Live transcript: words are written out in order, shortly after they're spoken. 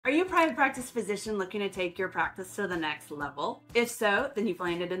you a private practice physician looking to take your practice to the next level? If so, then you've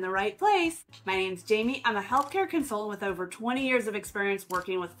landed in the right place. My name's Jamie. I'm a healthcare consultant with over 20 years of experience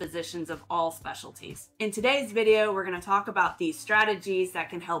working with physicians of all specialties. In today's video, we're going to talk about these strategies that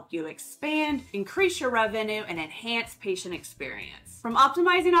can help you expand, increase your revenue, and enhance patient experience. From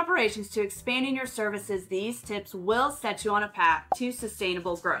optimizing operations to expanding your services, these tips will set you on a path to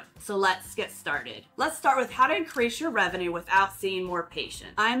sustainable growth. So let's get started. Let's start with how to increase your revenue without seeing more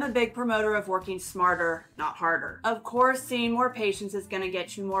patients. I'm a big promoter of working smarter, not harder. Of course, seeing more patients is going to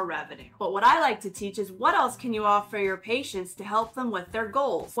get you more revenue. But what I like to teach is what else can you offer your patients to help them with their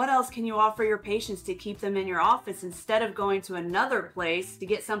goals? What else can you offer your patients to keep them in your office instead of going to another place to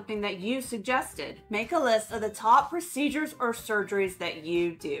get something that you suggested? Make a list of the top procedures or surgeries that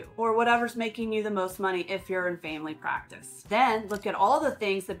you do, or whatever's making you the most money if you're in family practice. Then look at all the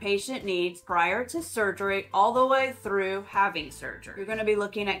things the patient needs prior to surgery all the way through having surgery. You're going to be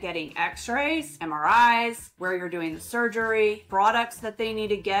looking at getting x-rays, MRIs, where you're doing the surgery, products that they need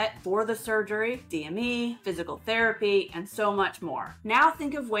to get for the surgery, DME, physical therapy, and so much more. Now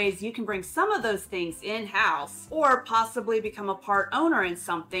think of ways you can bring some of those things in-house, or possibly become a part owner in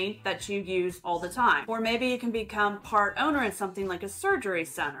something that you use all the time. Or maybe you can become part owner in something like a surgery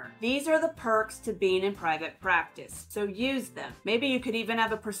center. These are the perks to being in private practice, so use them. Maybe you could even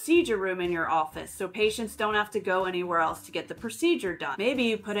have a procedure room in your office so patients don't have to go anywhere else to get the procedure done. Maybe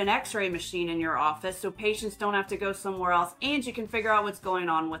you put an x-ray machine in your office so patients don't have to go somewhere else and you can figure out what's going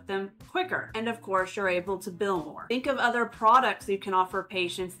on with them quicker. And of course, you're able to bill more. Think of other products you can offer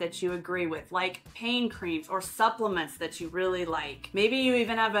patients that you agree with, like pain creams or supplements that you really like. Maybe you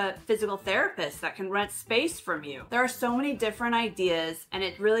even have a physical therapist that can rent space from you. There are so many different ideas, and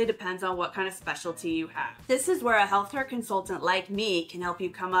it really depends on what kind of specialty you have. This is where a healthcare consultant like me can help you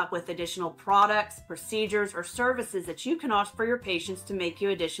come up with additional products, procedures, or services that you can offer your patients to make you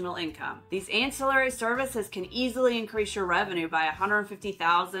additional income. These ancillary services can easily increase your revenue by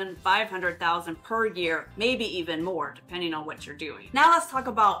 $150,000, $500,000 per year, maybe even more, depending on what you're doing. Now let's talk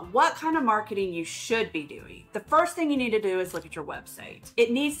about what kind of marketing you should be doing. The first thing you need to do is look at your website.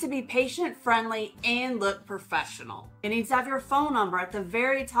 It needs to be patient-friendly and look professional. It needs to have your phone number at the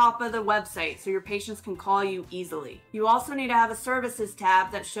very top of the website so your patients can call you easily. You also need to have a services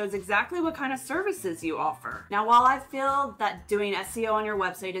tab that shows exactly what kind of services you offer. Now, while I feel that doing SEO on your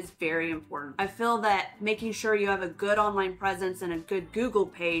website is very important, I feel that making sure you have a good online presence and a good Google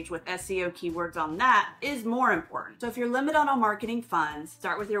page with SEO keywords on that is more important. So if you're limited on marketing funds,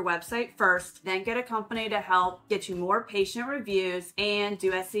 start with your website first, then get a company to help get you more patient reviews and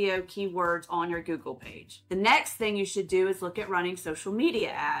do SEO keywords on your Google page. The next thing you should do is look at running social media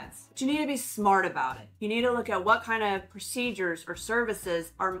ads. But you need to be smart about it. You need to look at what kind of procedures or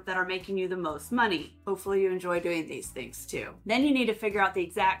services that are making you the most money. Hopefully you enjoy doing these things too. Then you need to figure out the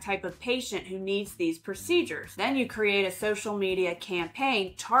exact type of patient who needs these procedures. Then you create a social media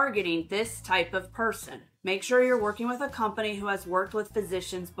campaign targeting this type of person. Make sure you're working with a company who has worked with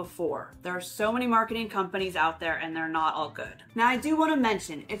physicians before. There are so many marketing companies out there and they're not all good. Now, I do want to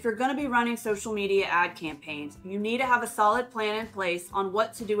mention, if you're going to be running social media ad campaigns, you need to have a solid plan in place on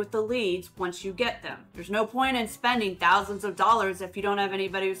what to do with the leads once you get them. There's no point in spending thousands of dollars if you don't have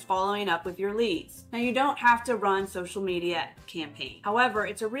anybody who's following up with your leads. Now, you don't have to run social media campaign. However,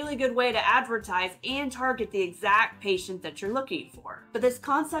 it's a really good way to advertise and target the exact patient that you're looking for. But this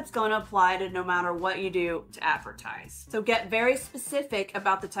concept's going to apply to no matter what you do to advertise. So get very specific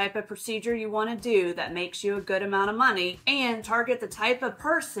about the type of procedure you want to do that makes you a good amount of money and target the type of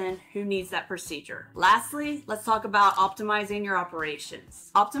person who needs that procedure. Lastly, let's talk about optimizing your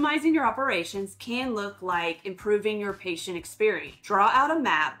operations. Optimizing your operations can look like improving your patient experience. Draw out a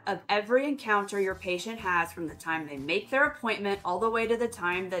map of every encounter your patient has from the time they make their appointment all the way to the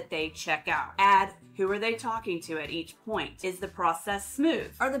time that they check out. Add who are they talking to at each point? Is the process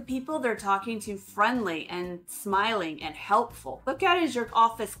smooth? Are the people they're talking to friendly and smiling and helpful? Look at is your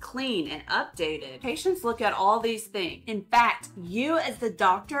office clean and updated? Patients look at all these things. In fact, you as the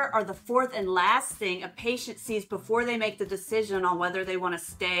doctor are the fourth and last thing a patient sees before they make the decision on whether they want to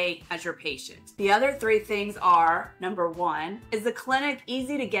stay as your patient. The other three things are, number one, is the clinic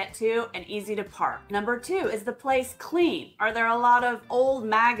easy to get to and easy to park? Number two, is the place clean? Are there a lot of old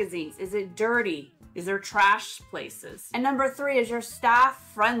magazines? Is it dirty? Is there trash places? And number three, is your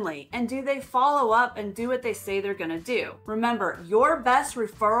staff friendly? And do they follow up and do what they say they're gonna do? Remember, your best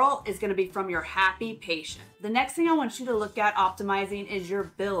referral is gonna be from your happy patient. The next thing I want you to look at optimizing is your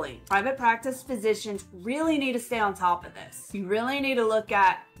billing. Private practice physicians really need to stay on top of this. You really need to look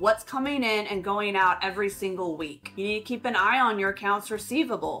at what's coming in and going out every single week. You need to keep an eye on your accounts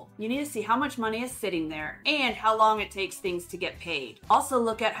receivable. You need to see how much money is sitting there and how long it takes things to get paid. Also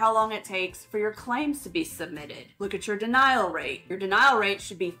look at how long it takes for your claims to be submitted. Look at your denial rate. Your denial rate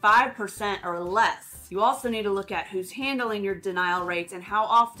should be 5% or less. You also need to look at who's handling your denial rates and how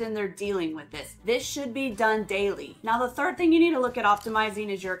often they're dealing with this. This should be done daily. Now, the third thing you need to look at optimizing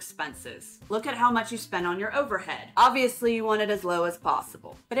is your expenses. Look at how much you spend on your overhead. Obviously, you want it as low as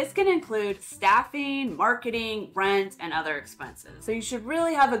possible, but it's going to include staffing, marketing, rent, and other expenses. So you should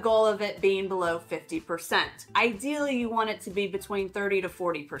really have a goal of it being below 50%. Ideally, you want it to be between 30 to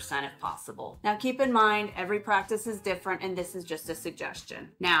 40% if possible. Now, keep in mind, every practice is different, and this is just a suggestion.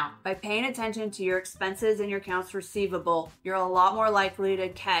 Now, by paying attention to your expenses and your accounts receivable, you're a lot more likely to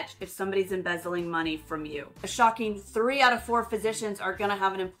catch if somebody's embezzling money from you. A shocking 3 out of 4 physicians are going to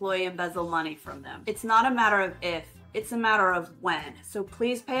have an employee embezzle money from them. It's not a matter of if, it's a matter of when. So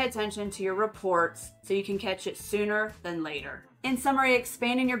please pay attention to your reports so you can catch it sooner than later. In summary,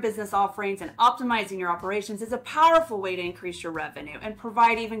 expanding your business offerings and optimizing your operations is a powerful way to increase your revenue and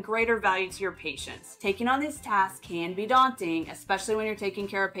provide even greater value to your patients. Taking on these tasks can be daunting, especially when you're taking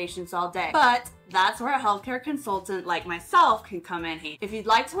care of patients all day, but that's where a healthcare consultant like myself can come in handy. If you'd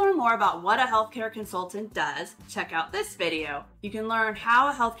like to learn more about what a healthcare consultant does, check out this video. You can learn how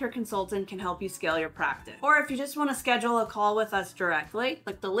a healthcare consultant can help you scale your practice. Or if you just want to schedule a call with us directly,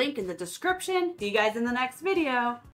 click the link in the description. See you guys in the next video.